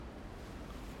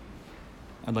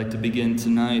I'd like to begin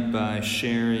tonight by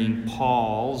sharing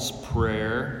Paul's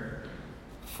prayer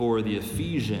for the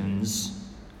Ephesians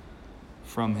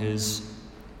from his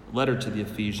letter to the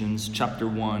Ephesians, chapter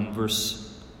 1,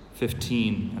 verse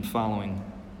 15 and following.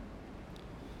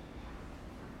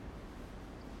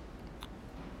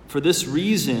 For this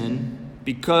reason,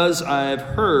 because I have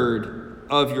heard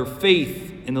of your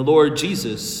faith in the Lord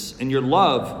Jesus and your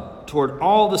love toward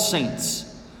all the saints,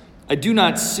 I do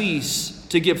not cease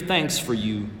to give thanks for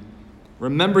you,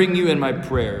 remembering you in my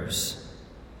prayers,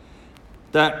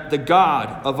 that the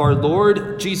God of our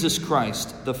Lord Jesus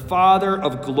Christ, the Father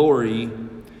of glory,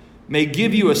 may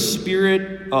give you a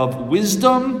spirit of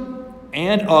wisdom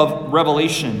and of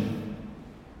revelation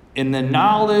in the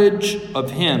knowledge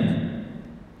of him,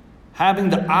 having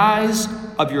the eyes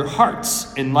of your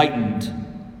hearts enlightened,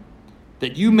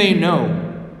 that you may know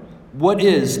what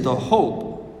is the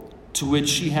hope to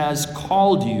which he has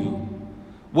called you,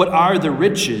 what are the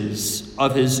riches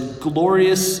of his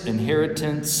glorious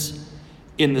inheritance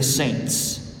in the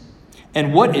saints,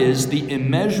 and what is the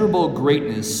immeasurable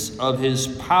greatness of his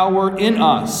power in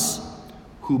us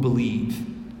who believe.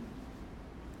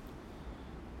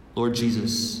 Lord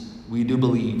Jesus, we do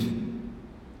believe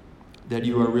that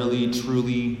you are really,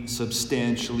 truly,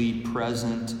 substantially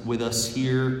present with us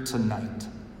here tonight,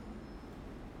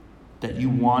 that you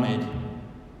wanted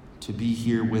to be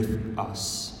here with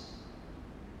us.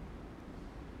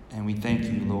 And we thank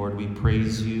you, Lord. We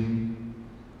praise you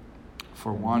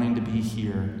for wanting to be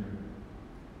here,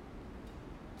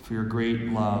 for your great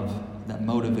love that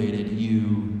motivated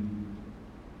you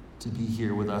to be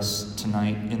here with us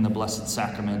tonight in the Blessed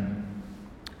Sacrament,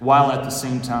 while at the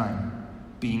same time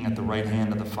being at the right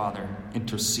hand of the Father,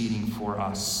 interceding for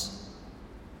us.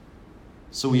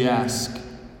 So we ask,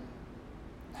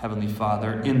 Heavenly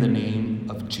Father, in the name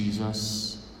of Jesus,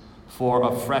 for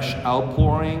a fresh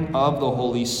outpouring of the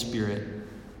Holy Spirit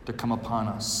to come upon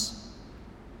us.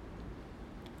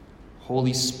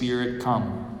 Holy Spirit,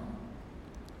 come.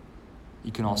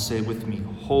 You can all say it with me.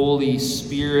 Holy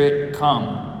Spirit,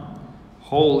 come.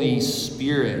 Holy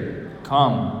Spirit,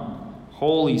 come.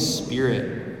 Holy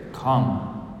Spirit, come.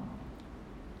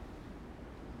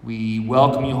 We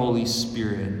welcome you, Holy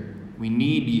Spirit. We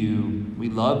need you. We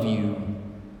love you.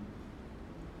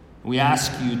 We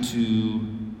ask you to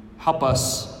help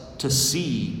us to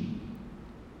see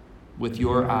with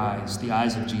your eyes, the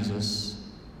eyes of Jesus,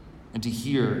 and to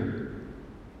hear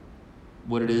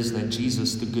what it is that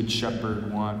Jesus, the Good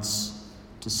Shepherd, wants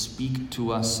to speak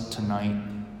to us tonight,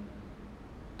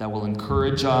 that will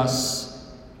encourage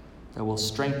us, that will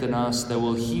strengthen us, that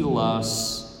will heal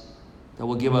us, that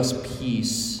will give us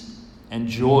peace and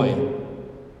joy.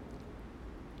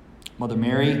 Mother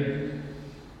Mary,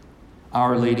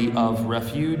 Our Lady of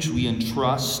Refuge, we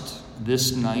entrust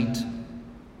this night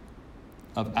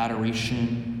of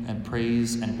adoration and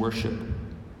praise and worship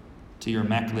to your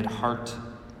Immaculate Heart,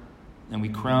 and we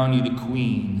crown you the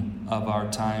Queen of our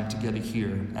time together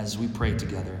here as we pray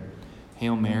together.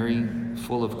 Hail Mary,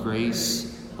 full of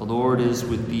grace, the Lord is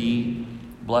with thee.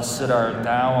 Blessed art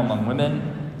thou among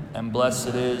women, and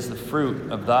blessed is the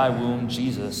fruit of thy womb,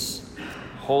 Jesus.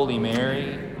 Holy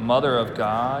Mary, Mother of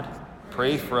God,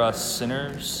 pray for us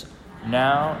sinners,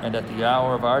 now and at the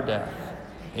hour of our death.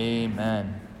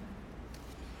 Amen.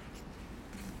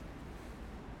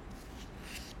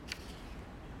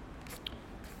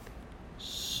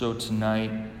 So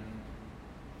tonight,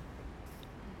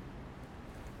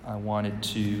 I wanted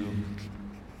to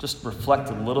just reflect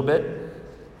a little bit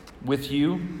with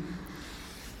you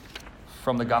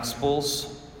from the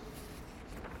Gospels.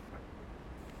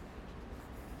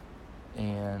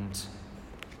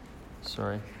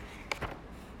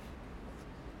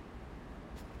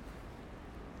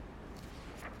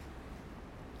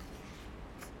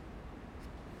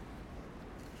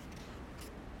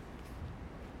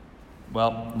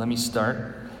 Well, let me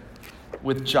start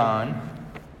with John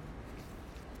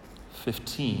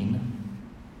 15,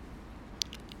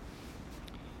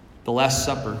 the Last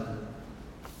Supper.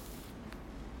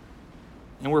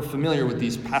 And we're familiar with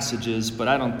these passages, but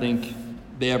I don't think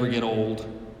they ever get old,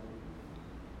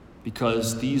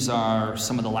 because these are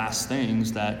some of the last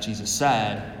things that Jesus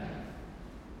said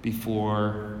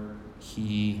before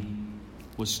he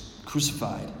was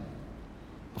crucified,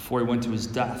 before he went to his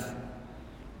death.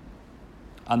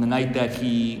 On the night that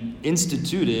he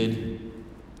instituted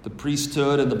the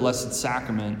priesthood and the Blessed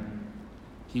Sacrament,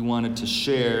 he wanted to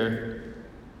share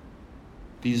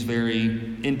these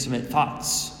very intimate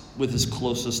thoughts with his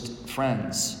closest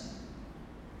friends.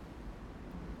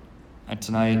 And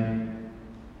tonight,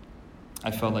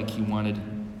 I felt like he wanted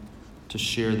to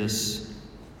share this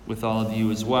with all of you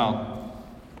as well.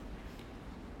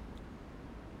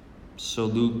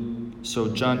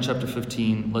 So John chapter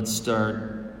 15, let's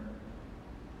start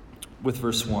with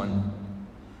verse 1.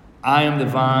 I am the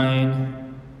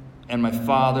vine, and my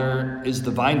Father is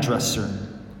the vine dresser.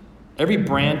 Every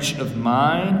branch of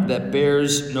mine that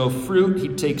bears no fruit, he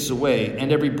takes away,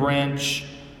 and every branch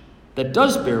that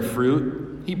does bear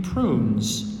fruit, he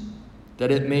prunes, that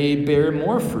it may bear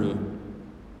more fruit.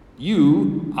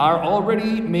 You are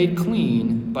already made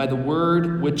clean by the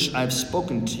word which I've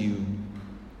spoken to you.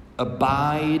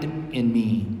 Abide in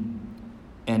me,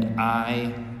 and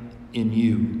I in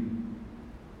you.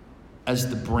 As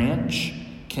the branch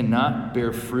cannot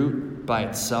bear fruit by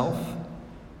itself,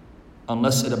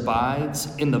 unless it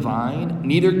abides in the vine,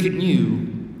 neither can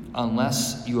you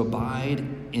unless you abide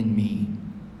in me.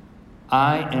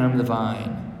 I am the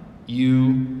vine,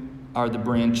 you are the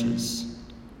branches.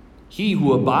 He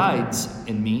who abides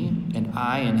in me, and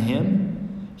I in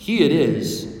him, he it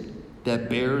is that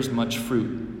bears much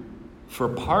fruit. For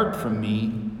apart from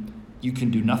me, you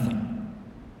can do nothing.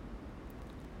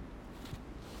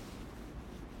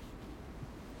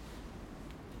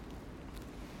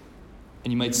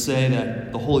 And you might say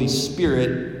that the Holy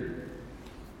Spirit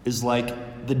is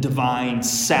like the divine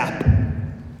sap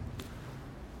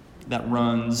that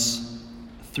runs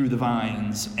through the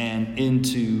vines and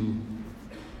into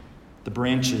the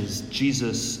branches.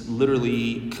 Jesus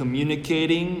literally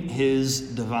communicating his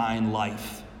divine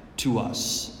life to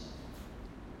us,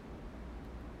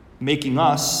 making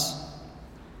us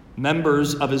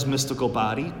members of his mystical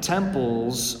body,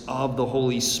 temples of the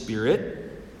Holy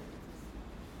Spirit.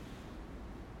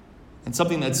 And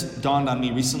something that's dawned on me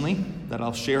recently that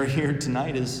I'll share here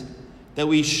tonight is that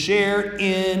we share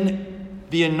in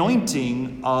the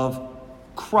anointing of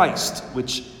Christ,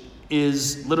 which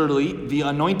is literally the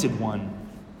anointed one.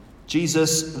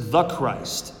 Jesus the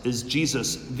Christ is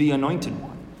Jesus the anointed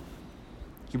one.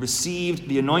 He received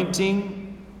the anointing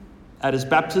at his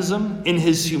baptism. In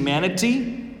his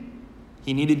humanity,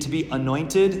 he needed to be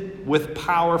anointed with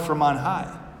power from on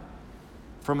high,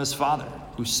 from his Father,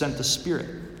 who sent the Spirit.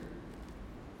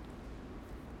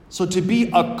 So to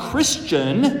be a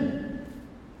Christian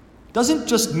doesn't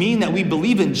just mean that we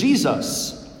believe in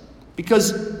Jesus,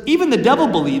 because even the devil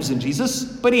believes in Jesus,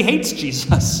 but he hates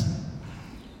Jesus.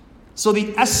 So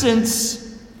the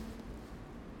essence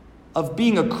of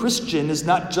being a Christian is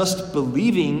not just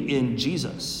believing in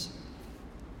Jesus.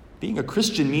 Being a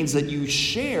Christian means that you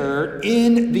share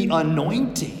in the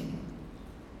anointing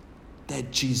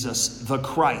that Jesus the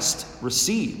Christ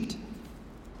received,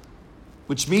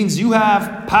 which means you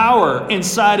have power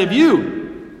inside of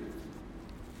you.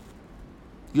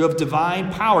 You have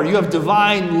divine power. You have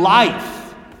divine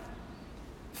life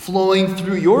flowing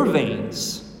through your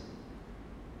veins.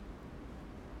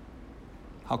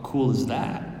 How cool is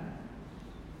that?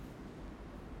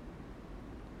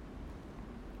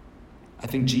 I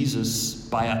think Jesus,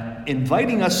 by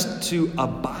inviting us to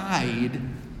abide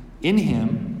in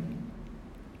him,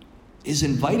 is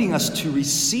inviting us to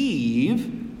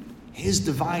receive his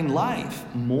divine life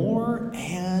more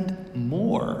and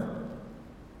more.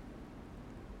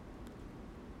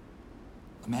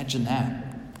 Imagine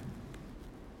that.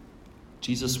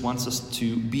 Jesus wants us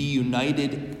to be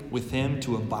united with him,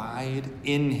 to abide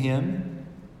in him,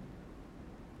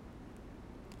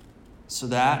 so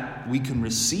that we can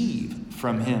receive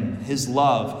from him his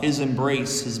love, his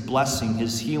embrace, his blessing,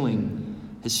 his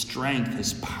healing, his strength,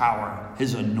 his power,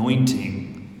 his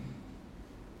anointing,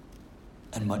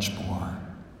 and much more.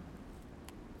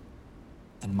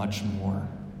 And much more.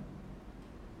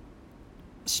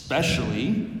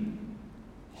 Especially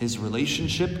his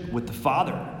relationship with the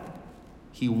Father.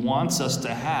 He wants us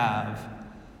to have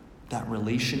that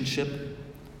relationship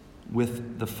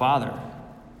with the Father.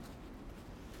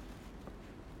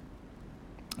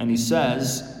 And he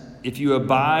says, if you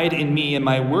abide in me and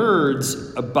my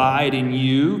words abide in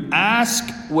you, ask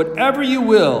whatever you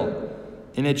will,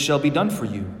 and it shall be done for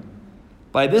you.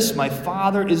 By this my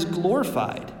Father is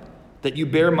glorified, that you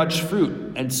bear much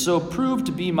fruit, and so prove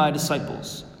to be my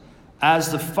disciples.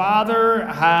 As the Father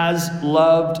has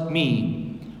loved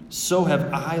me, so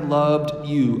have I loved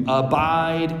you.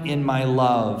 Abide in my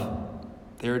love.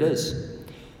 There it is.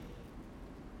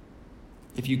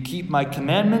 If you keep my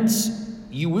commandments,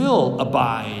 you will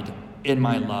abide in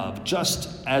my love,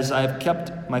 just as I have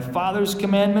kept my Father's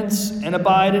commandments and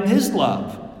abide in his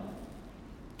love.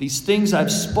 These things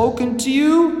I've spoken to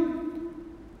you,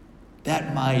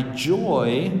 that my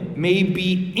joy may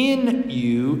be in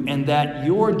you, and that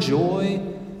your joy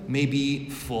may be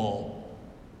full.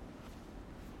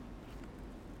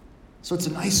 So it's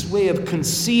a nice way of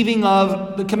conceiving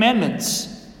of the commandments.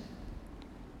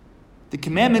 The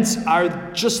commandments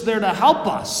are just there to help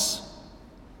us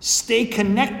Stay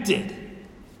connected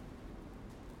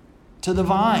to the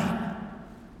vine.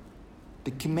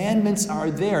 The commandments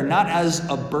are there, not as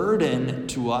a burden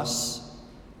to us.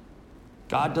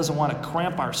 God doesn't want to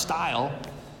cramp our style.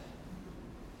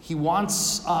 He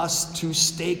wants us to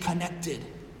stay connected,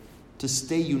 to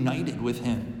stay united with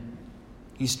him.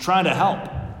 He's trying to help.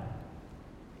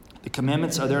 The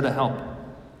commandments are there to help.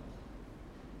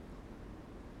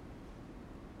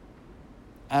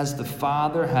 As the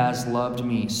Father has loved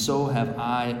me, so have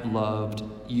I loved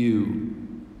you.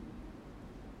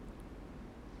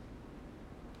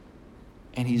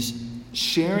 And he's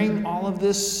sharing all of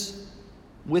this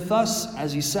with us,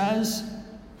 as he says,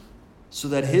 so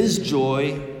that his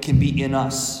joy can be in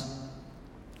us.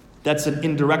 That's an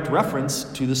indirect reference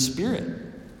to the Spirit.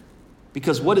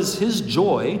 Because what is his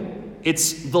joy?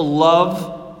 It's the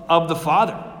love of the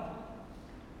Father.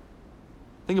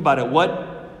 Think about it.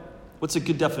 What's a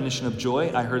good definition of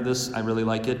joy? I heard this. I really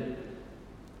like it.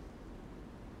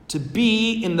 To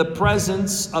be in the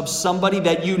presence of somebody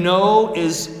that you know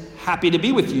is happy to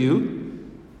be with you,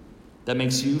 that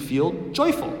makes you feel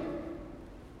joyful.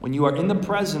 When you are in the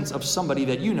presence of somebody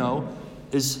that you know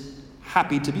is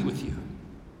happy to be with you.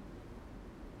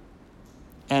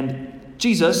 And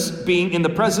Jesus, being in the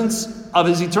presence of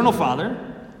his eternal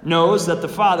Father, knows that the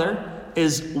Father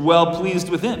is well pleased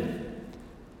with him.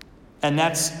 And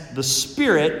that's the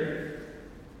Spirit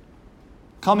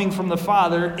coming from the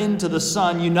Father into the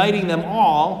Son, uniting them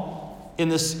all in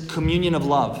this communion of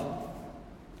love,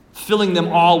 filling them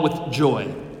all with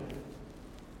joy.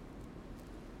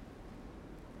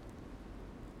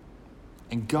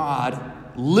 And God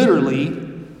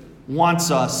literally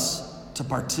wants us to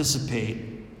participate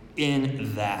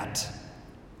in that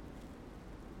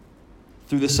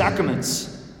through the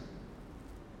sacraments.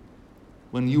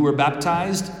 When you were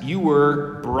baptized, you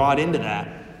were brought into that.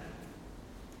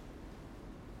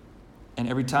 And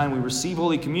every time we receive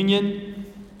Holy Communion,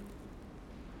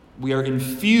 we are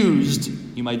infused,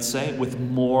 you might say, with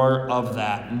more of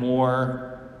that,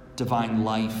 more divine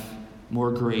life,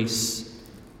 more grace,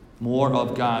 more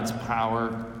of God's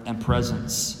power and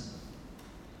presence.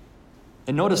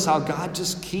 And notice how God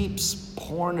just keeps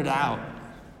pouring it out.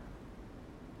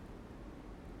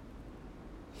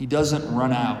 He doesn't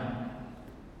run out.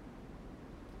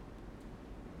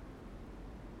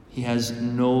 He has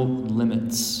no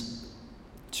limits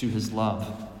to his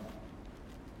love.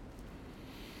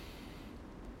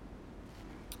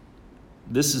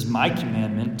 This is my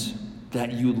commandment,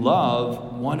 that you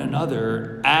love one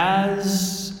another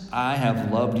as I have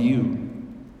loved you.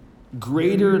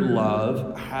 Greater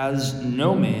love has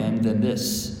no man than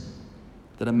this,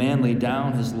 that a man lay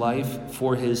down his life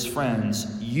for his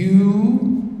friends.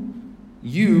 You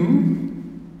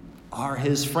are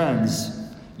his friends.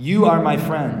 You are my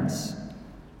friends,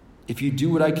 if you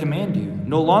do what I command you.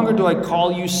 No longer do I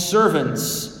call you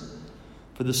servants,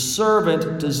 for the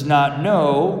servant does not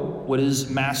know what his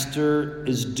master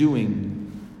is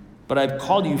doing. But I've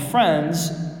called you friends,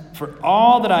 for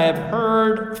all that I have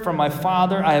heard from my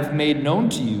Father I have made known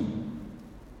to you.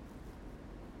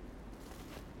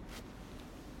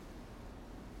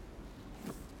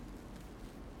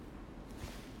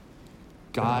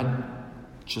 God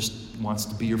just wants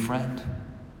to be your friend.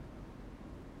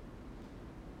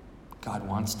 God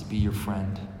wants to be your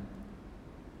friend.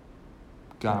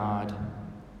 God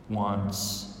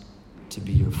wants to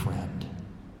be your friend.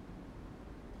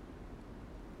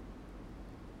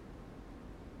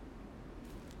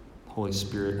 Holy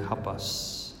Spirit, help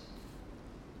us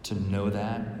to know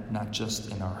that, not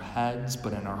just in our heads,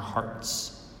 but in our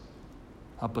hearts.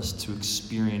 Help us to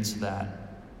experience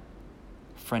that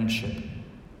friendship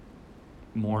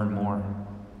more and more.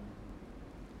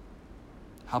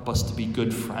 Help us to be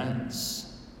good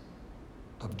friends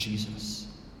of Jesus.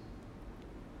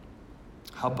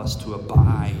 Help us to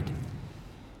abide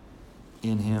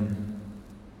in him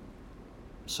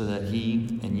so that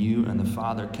he and you and the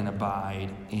Father can abide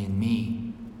in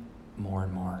me more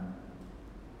and more.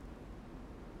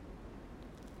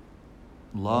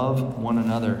 Love one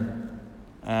another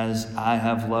as I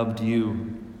have loved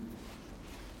you.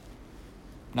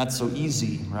 Not so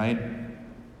easy, right?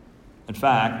 In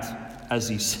fact, as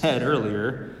he said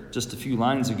earlier, just a few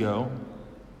lines ago,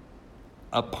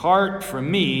 apart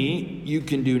from me, you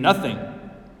can do nothing.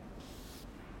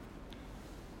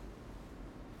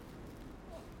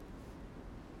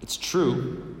 It's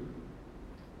true,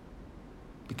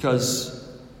 because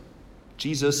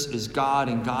Jesus is God,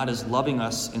 and God is loving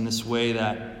us in this way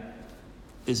that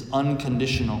is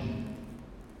unconditional.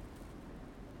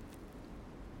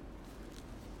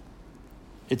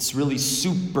 It's really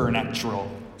supernatural.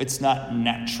 It's not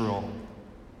natural.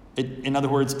 In other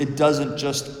words, it doesn't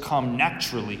just come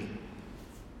naturally.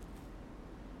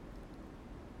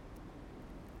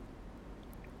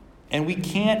 And we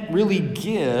can't really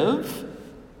give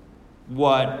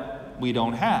what we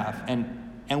don't have.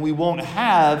 And we won't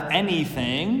have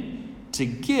anything to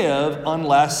give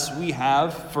unless we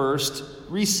have first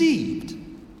received.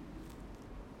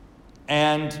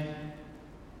 And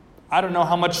I don't know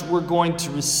how much we're going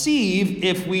to receive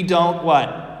if we don't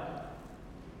what?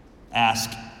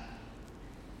 Ask.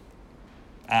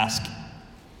 Ask.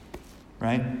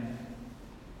 Right?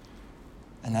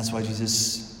 And that's why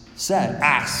Jesus said,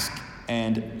 ask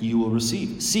and you will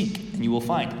receive. Seek and you will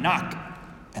find. Knock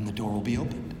and the door will be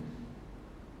opened.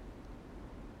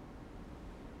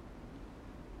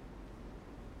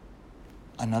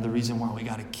 Another reason why we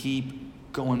got to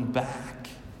keep going back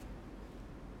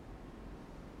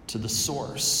to the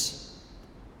source.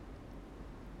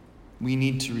 We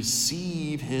need to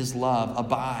receive his love,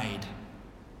 abide.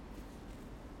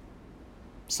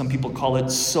 Some people call it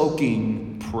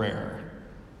soaking prayer,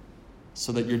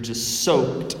 so that you're just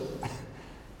soaked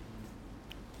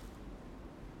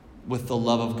with the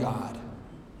love of God.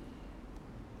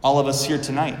 All of us here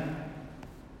tonight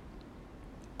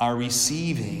are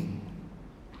receiving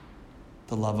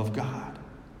the love of God.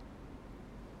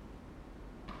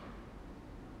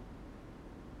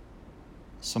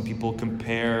 Some people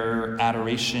compare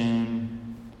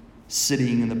adoration,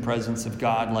 sitting in the presence of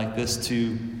God like this,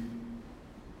 to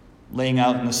laying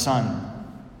out in the sun.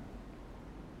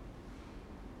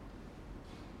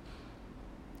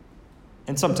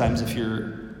 And sometimes if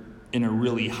you're in a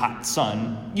really hot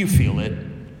sun, you feel it.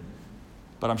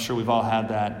 But I'm sure we've all had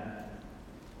that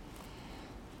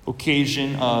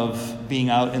occasion of being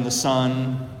out in the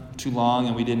sun too long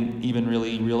and we didn't even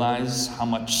really realize how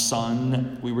much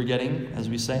sun we were getting, as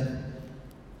we say.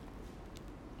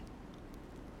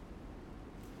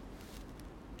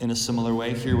 In a similar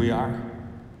way, here we are,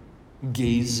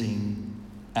 gazing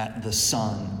at the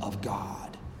Son of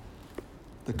God,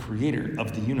 the creator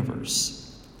of the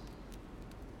universe,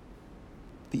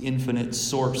 the infinite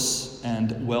source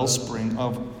and wellspring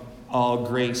of all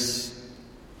grace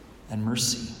and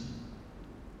mercy.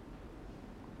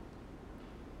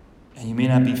 And you may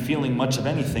not be feeling much of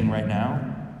anything right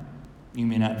now. You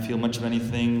may not feel much of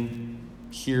anything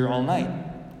here all night.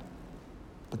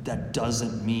 But that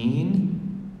doesn't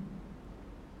mean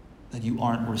that you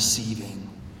aren't receiving.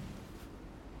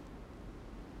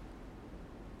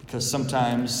 Because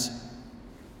sometimes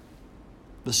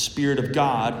the Spirit of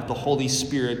God, the Holy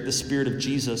Spirit, the Spirit of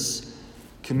Jesus,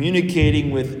 communicating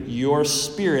with your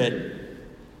spirit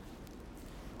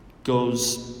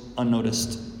goes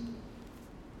unnoticed.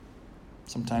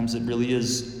 Sometimes it really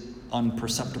is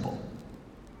unperceptible.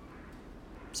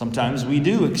 Sometimes we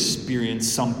do experience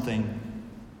something.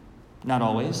 Not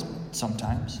always,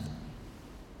 sometimes.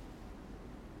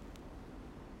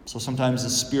 So sometimes the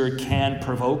Spirit can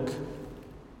provoke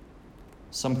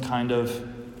some kind of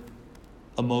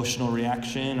emotional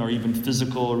reaction or even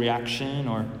physical reaction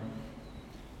or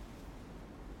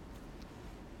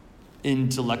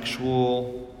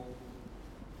intellectual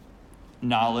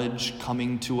knowledge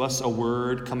coming to us, a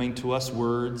word coming to us,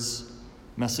 words,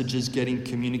 messages getting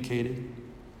communicated,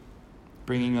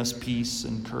 bringing us peace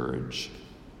and courage.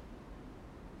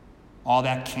 All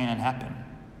that can happen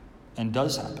and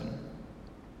does happen.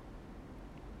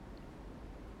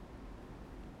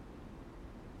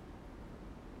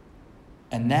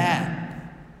 And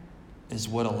that is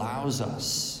what allows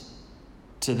us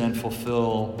to then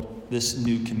fulfill this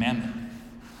new commandment.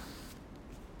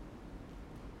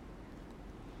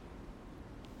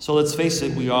 So let's face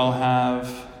it, we all have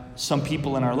some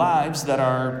people in our lives that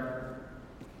are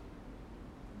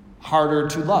harder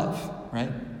to love,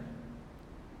 right?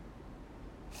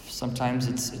 Sometimes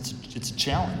it's a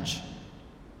challenge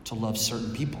to love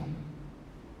certain people.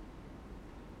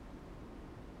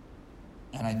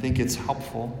 And I think it's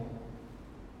helpful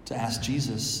to ask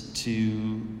Jesus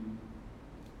to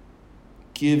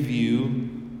give you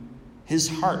his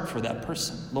heart for that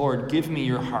person. Lord, give me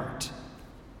your heart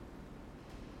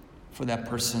for that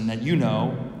person that you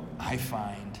know I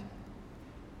find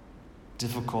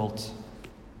difficult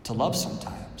to love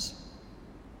sometimes.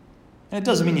 And it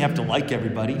doesn't mean you have to like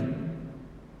everybody. It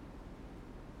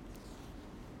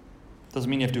doesn't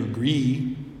mean you have to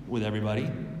agree with everybody.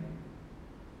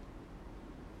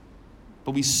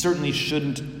 But we certainly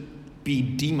shouldn't be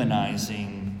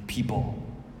demonizing people.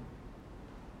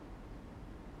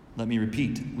 Let me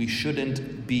repeat, we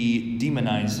shouldn't be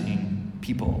demonizing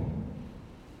people,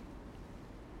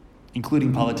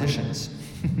 including politicians.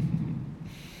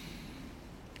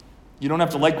 You don't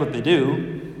have to like what they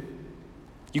do.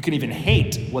 You can even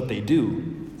hate what they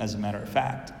do, as a matter of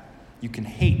fact. You can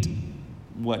hate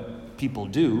what people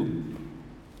do,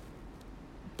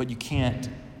 but you can't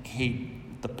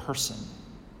hate the person.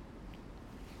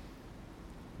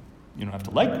 You don't have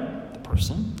to like the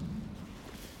person,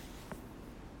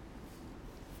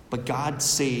 but God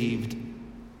saved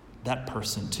that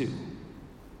person too.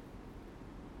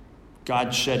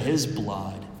 God shed his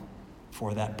blood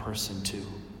for that person too.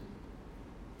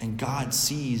 And God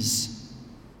sees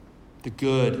the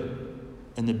good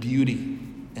and the beauty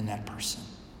in that person,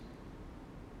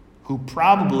 who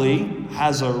probably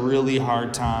has a really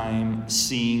hard time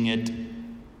seeing it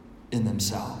in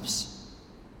themselves.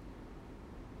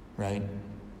 Right?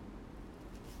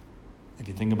 If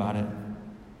you think about it.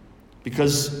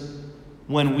 Because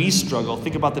when we struggle,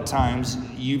 think about the times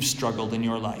you've struggled in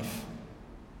your life.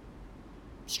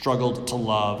 Struggled to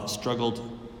love, struggled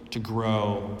to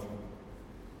grow.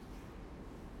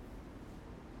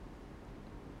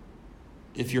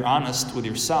 If you're honest with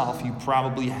yourself, you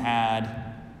probably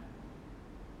had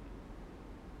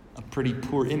a pretty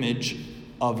poor image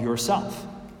of yourself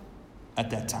at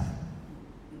that time.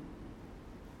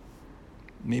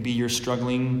 Maybe you're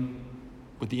struggling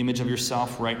with the image of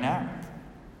yourself right now,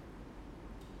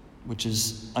 which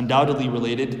is undoubtedly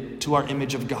related to our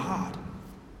image of God,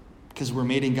 because we're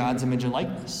made in God's image and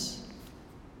likeness.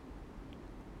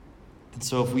 And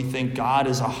so if we think God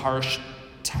is a harsh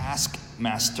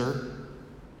taskmaster,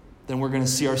 then we're going to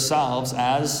see ourselves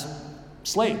as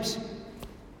slaves,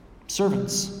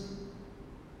 servants,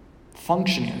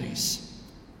 functionaries.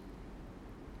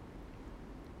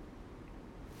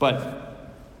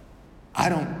 But I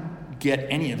don't get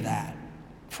any of that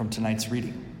from tonight's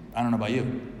reading. I don't know about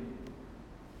you.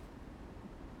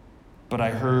 But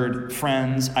I heard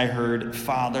friends, I heard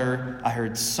Father, I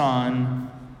heard Son,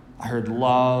 I heard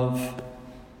love,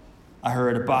 I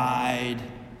heard abide,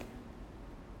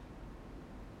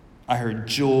 I heard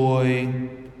joy.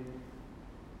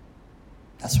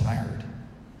 That's what I heard.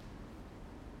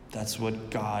 That's what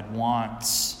God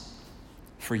wants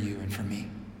for you and for me.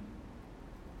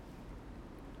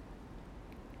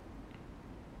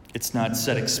 It's not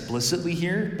said explicitly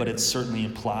here, but it's certainly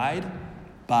implied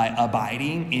by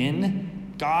abiding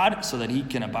in God so that he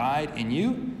can abide in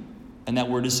you. And that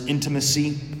word is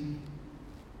intimacy.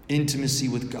 Intimacy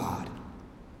with God.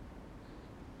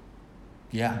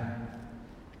 Yeah.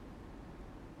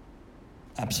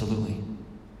 Absolutely.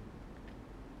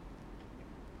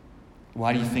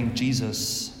 Why do you think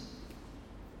Jesus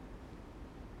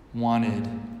wanted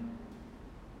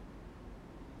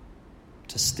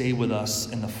to stay with us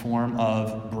in the form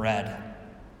of bread?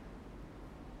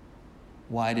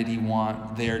 Why did he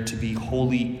want there to be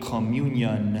Holy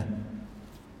Communion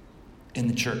in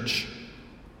the church?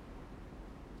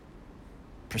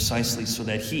 Precisely so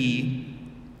that he,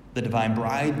 the divine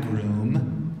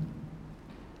bridegroom,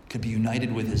 could be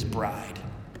united with his bride,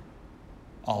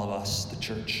 all of us, the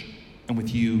church, and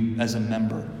with you as a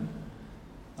member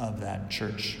of that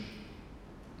church,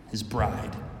 his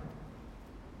bride.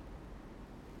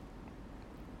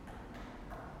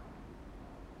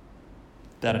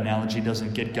 That analogy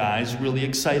doesn't get guys really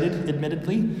excited,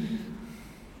 admittedly,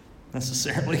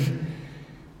 necessarily.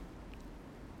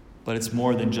 But it's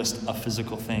more than just a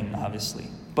physical thing, obviously.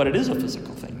 But it is a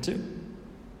physical thing, too.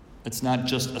 It's not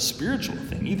just a spiritual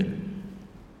thing, either.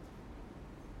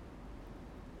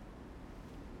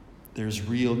 There's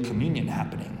real communion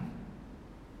happening.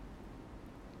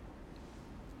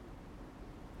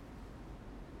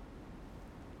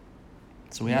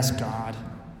 So we ask God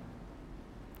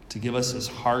to give us his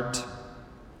heart,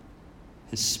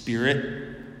 his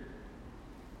spirit,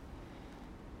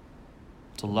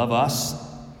 to love us,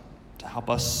 to help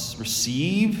us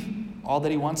receive all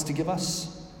that he wants to give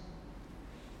us.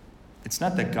 It's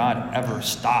not that God ever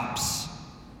stops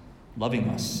loving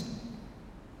us.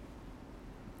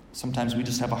 Sometimes we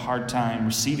just have a hard time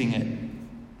receiving it.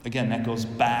 Again, that goes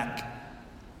back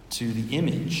to the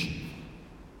image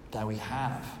that we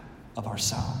have of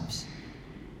ourselves.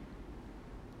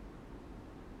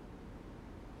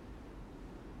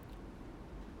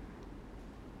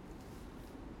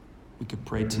 We could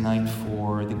pray tonight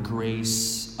for the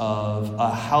grace of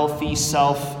a healthy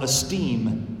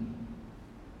self-esteem.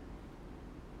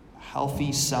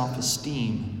 Healthy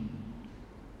self-esteem.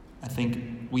 I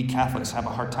think we Catholics have a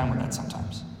hard time with that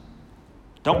sometimes.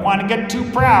 Don't want to get too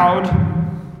proud.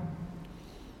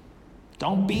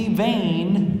 Don't be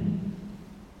vain.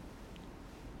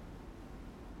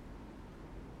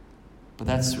 But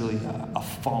that's really a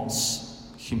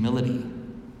false humility.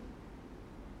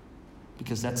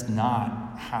 Because that's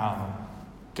not how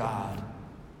God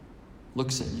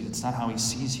looks at you. It's not how he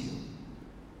sees you.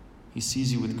 He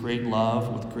sees you with great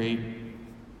love, with great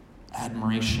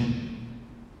admiration,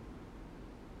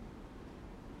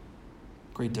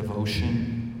 great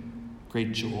devotion,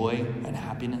 great joy and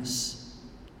happiness.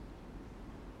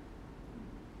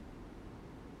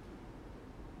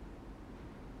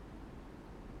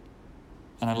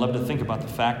 And I love to think about the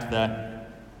fact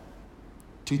that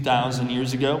 2,000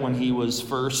 years ago, when he was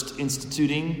first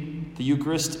instituting the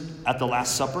Eucharist at the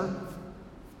Last Supper,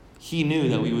 he knew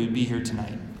that we would be here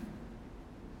tonight.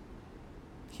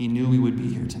 He knew we would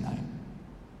be here tonight.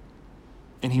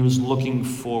 And he was looking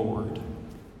forward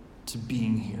to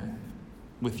being here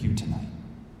with you tonight.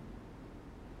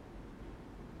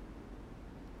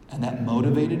 And that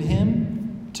motivated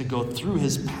him to go through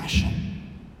his passion.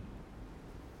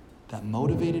 That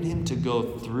motivated him to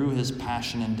go through his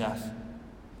passion and death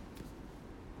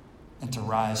and to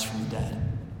rise from the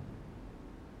dead.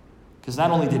 Because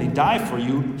not only did he die for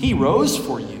you, he rose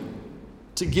for you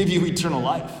to give you eternal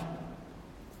life.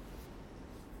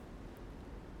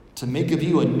 To make of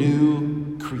you a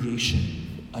new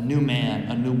creation, a new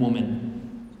man, a new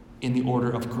woman in the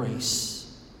order of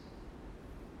grace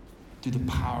through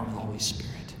the power of the Holy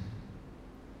Spirit.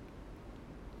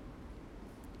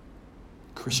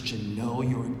 Christian, know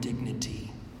your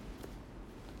dignity.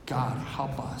 God,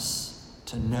 help us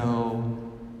to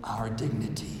know our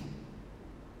dignity.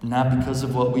 Not because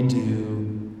of what we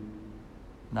do,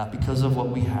 not because of what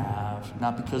we have,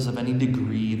 not because of any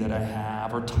degree that I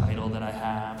have or title that I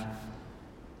have,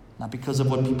 not because of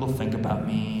what people think about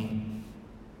me,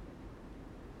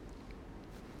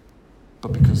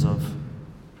 but because of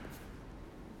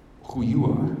who you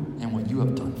are and what you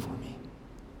have done for me.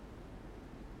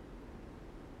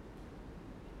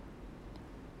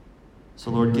 So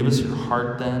Lord, give us your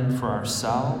heart then for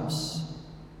ourselves.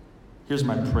 Here's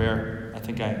my prayer. I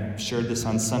think I shared this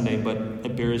on Sunday, but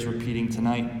it bears repeating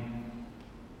tonight.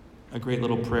 A great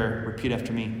little prayer. Repeat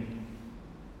after me.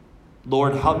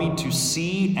 Lord, help me to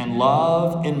see and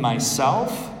love in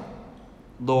myself.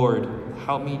 Lord,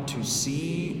 help me to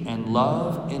see and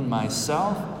love in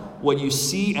myself what you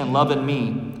see and love in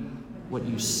me. What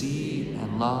you see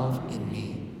and love in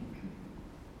me.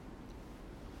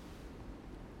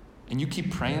 And you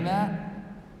keep praying that,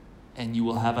 and you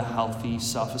will have a healthy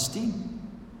self-esteem.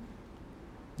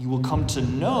 You will come to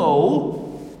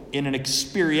know in an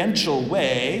experiential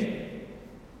way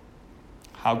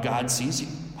how God sees you,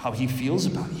 how he feels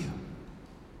about you.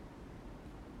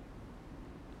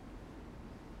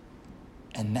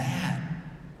 And that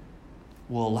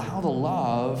will allow the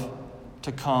love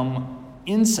to come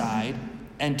inside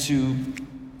and to,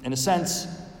 in a sense,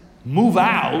 move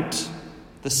out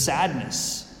the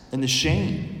sadness and the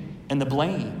shame and the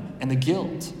blame and the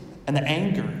guilt and the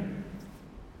anger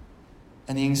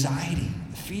and the anxiety,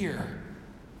 the fear.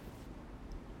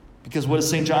 Because what does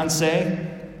St. John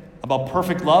say about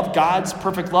perfect love? God's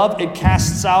perfect love, it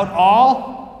casts out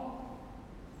all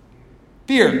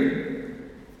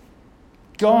fear.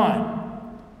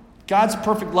 Gone. God's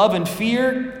perfect love and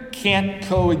fear can't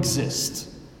coexist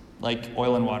like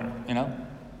oil and water,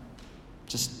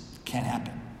 Just can't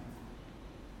happen.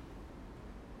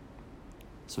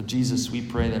 So Jesus, we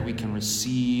pray that we can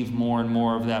receive more and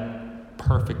more of that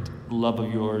perfect love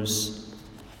of yours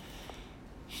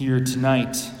here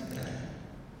tonight.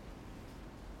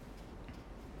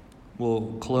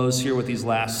 We'll close here with these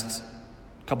last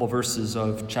couple verses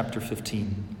of chapter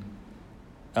 15.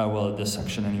 This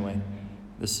section anyway.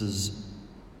 This is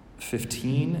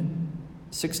 15,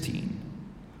 16.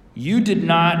 You did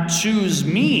not choose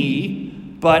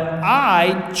me, but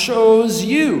I chose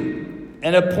you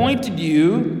and appointed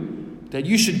you that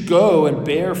you should go and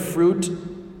bear fruit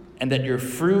and that your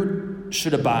fruit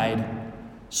should abide,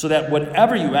 so that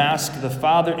whatever you ask the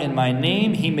Father in my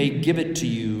name, he may give it to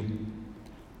you.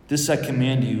 This I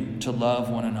command you, to love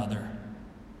one another.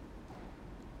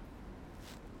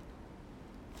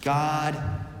 God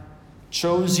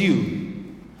chose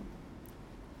you.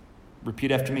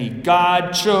 Repeat after me.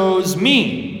 God chose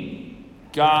me.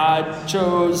 God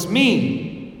chose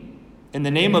me. In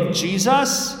the name of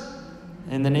Jesus,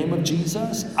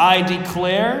 I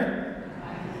declare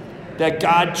that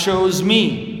God chose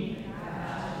me.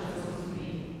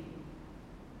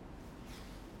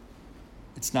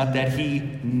 It's not that he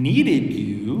needed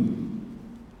you,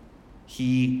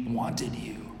 he wanted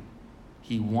you.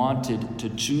 He wanted to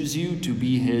choose you to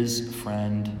be his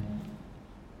friend,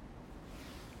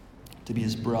 to be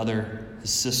his brother, his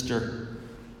sister.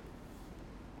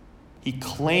 He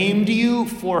claimed you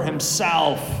for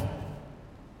himself.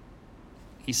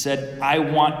 He said, I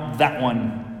want that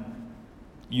one.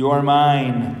 You're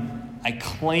mine. I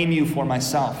claim you for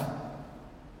myself.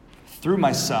 through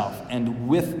myself and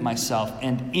with myself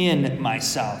and in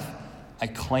myself. I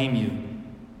claim you.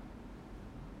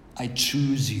 I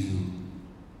choose you.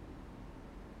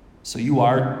 So you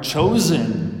are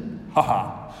chosen.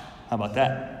 How about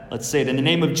that? Let's say it. In the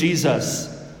name of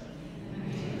Jesus,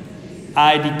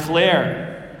 I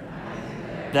declare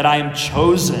that I am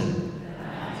chosen.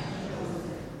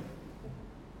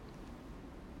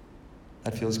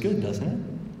 That feels good, doesn't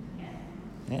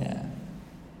it? Yeah.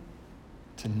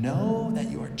 To know that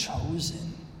you are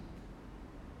chosen.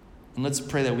 And let's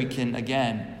pray that we can,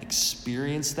 again,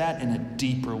 experience that in a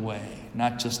deeper way,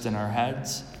 not just in our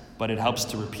heads, but it helps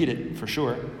to repeat it for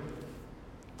sure.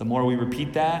 The more we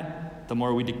repeat that, the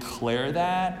more we declare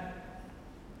that,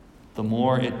 the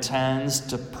more it tends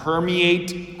to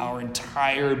permeate our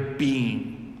entire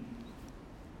being.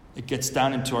 It gets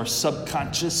down into our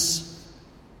subconscious,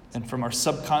 and from our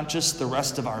subconscious, the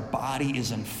rest of our body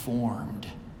is informed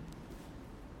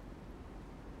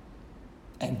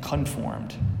and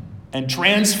conformed and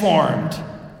transformed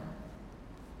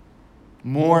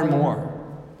more and more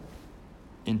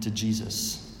into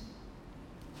Jesus.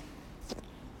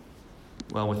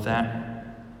 Well, with that,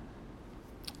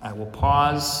 I will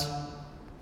pause